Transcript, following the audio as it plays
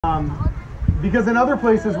Because in other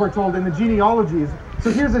places we're told in the genealogies, so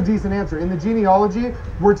here's a decent answer. In the genealogy,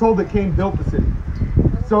 we're told that Cain built the city.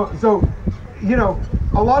 So you know,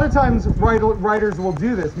 a lot of times writers will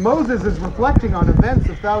do this. Moses is reflecting on events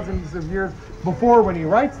of thousands of years before when he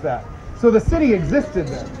writes that. So the city existed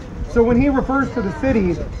then. So when he refers to the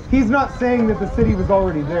city, he's not saying that the city was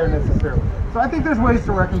already there necessarily. So I think there's ways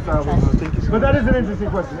to reconcile those. But that is an interesting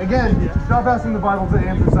question. Again, stop asking the Bible to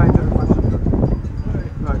answer scientific questions.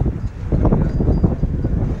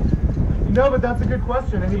 No, but that's a good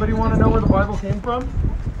question. Anybody want to know where the Bible came from?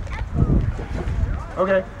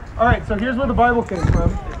 Okay. All right, so here's where the Bible came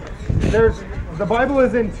from. The Bible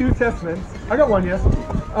is in two testaments. I got one, yes.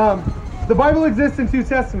 The Bible exists in two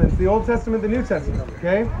testaments, the Old Testament, the New Testament,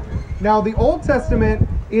 okay? Now, the Old Testament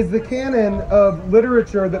is the canon of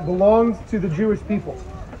literature that belongs to the Jewish people.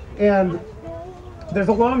 And there's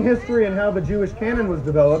a long history in how the Jewish canon was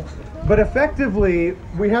developed, but effectively,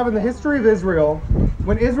 we have in the history of Israel,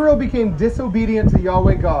 when Israel became disobedient to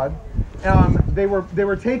Yahweh God, they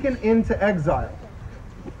were taken into exile.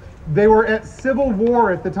 They were at civil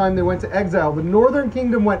war at the time they went to exile. The northern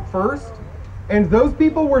kingdom went first, and those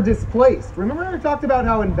people were displaced. Remember I talked about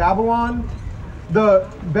how in Babylon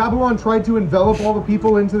tried to envelop all the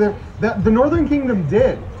people into the northern kingdom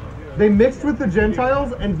did. They mixed with the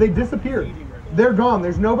Gentiles and they disappeared. They're gone.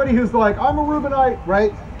 There's nobody who's like, I'm a Reubenite,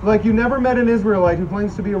 right? Like you never met an Israelite who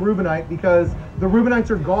claims to be a Reubenite because the Reubenites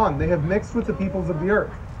are gone. They have mixed with the peoples of the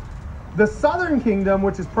earth. The southern kingdom,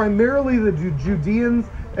 which is primarily the Judeans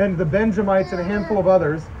and the Benjamites and a handful of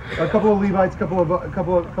others, a couple of Levites, a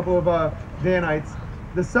couple of Danites,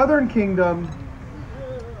 the southern kingdom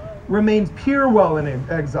remains Purewell in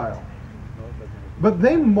exile. But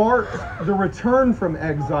they marked the return from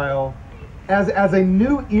exile as a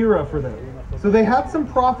new era for them. So they had some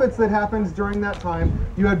prophets that happened during that time.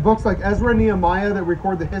 You had books like Ezra and Nehemiah that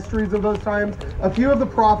record the histories of those times. A few of the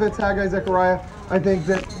prophets, Haggai, Zechariah, I think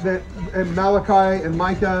and Malachi and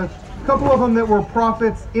Micah, a couple of them that were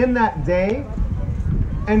prophets in that day.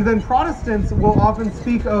 And then Protestants will often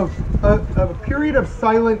speak of a period of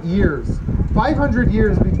silent years, 500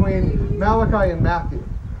 years between Malachi and Matthew.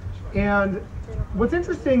 And what's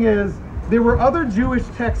interesting is there were other Jewish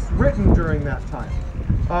texts written during that time.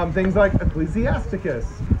 Things like Ecclesiasticus,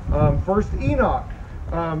 1st Enoch,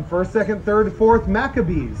 1st, 2nd, 3rd, 4th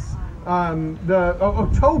Maccabees,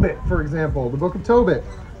 Tobit, for example, the book of Tobit.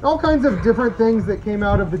 All kinds of different things that came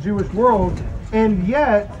out of the Jewish world, and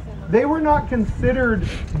yet they were not considered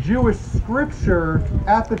Jewish scripture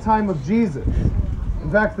at the time of Jesus. In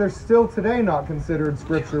fact, they're still today not considered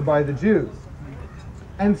scripture by the Jews.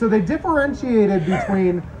 And so they differentiated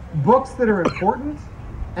between books that are important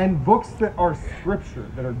and books that are scripture,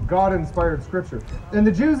 that are God-inspired scripture. And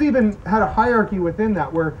the Jews even had a hierarchy within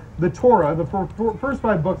that, where the Torah, the first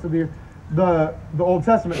 5 books of the Old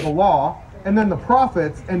Testament, the law, and then the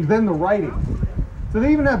prophets, and then the writings. So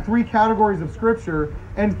they even had 3 categories of scripture,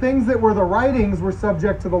 and things that were the writings were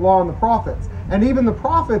subject to the law and the prophets. And even the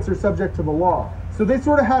prophets are subject to the law. So they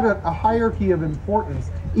sort of had a hierarchy of importance,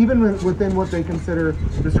 even within what they consider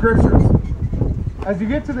the scriptures. As you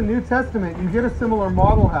get to the New Testament, you get a similar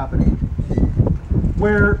model happening,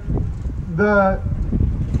 where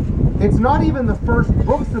it's not even the first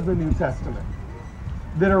books of the New Testament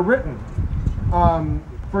that are written.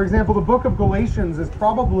 For example, the book of Galatians is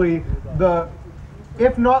probably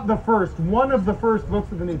if not the first, one of the first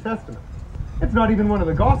books of the New Testament. It's not even one of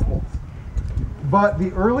the Gospels. But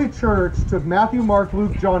the early church took Matthew, Mark,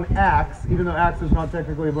 Luke, John, Acts, even though Acts is not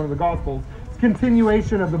technically one of the Gospels. It's a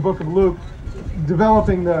continuation of the book of Luke,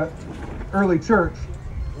 developing the early church.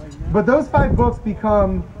 But those 5 books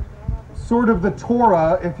become sort of the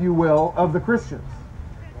Torah, if you will, of the Christians.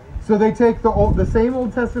 So they take the same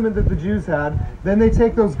Old Testament that the Jews had, then they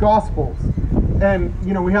take those Gospels. And,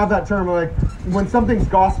 you know, we have that term, like, when something's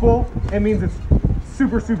gospel, it means it's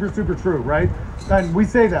super, super, super true, right? And we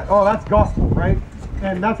say that, oh, that's gospel, right?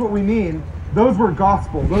 And that's what we mean. Those were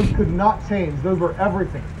gospel. Those could not change. Those were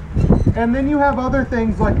everything. And then you have other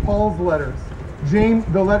things like Paul's letters, James'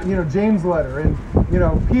 letter, and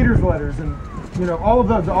Peter's letters, and all of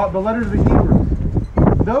those, the letters of the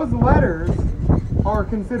Hebrews. Those letters are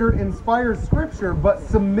considered inspired scripture, but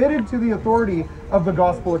submitted to the authority of the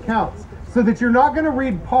gospel accounts. So that you're not going to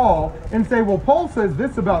read Paul and say, well, Paul says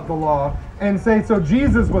this about the law, and say, so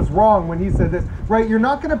Jesus was wrong when he said this, right? You're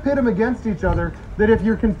not going to pit them against each other. That if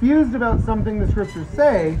you're confused about something the scriptures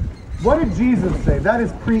say, what did Jesus say? That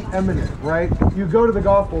is preeminent, right? You go to the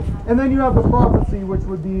Gospels. And then you have the prophecy, which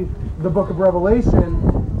would be the book of Revelation,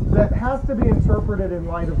 that has to be interpreted in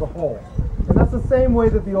light of the whole. And that's the same way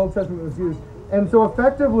that the Old Testament was used. And so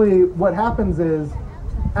effectively what happens is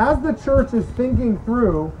as the church is thinking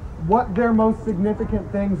through what their most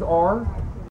significant things are,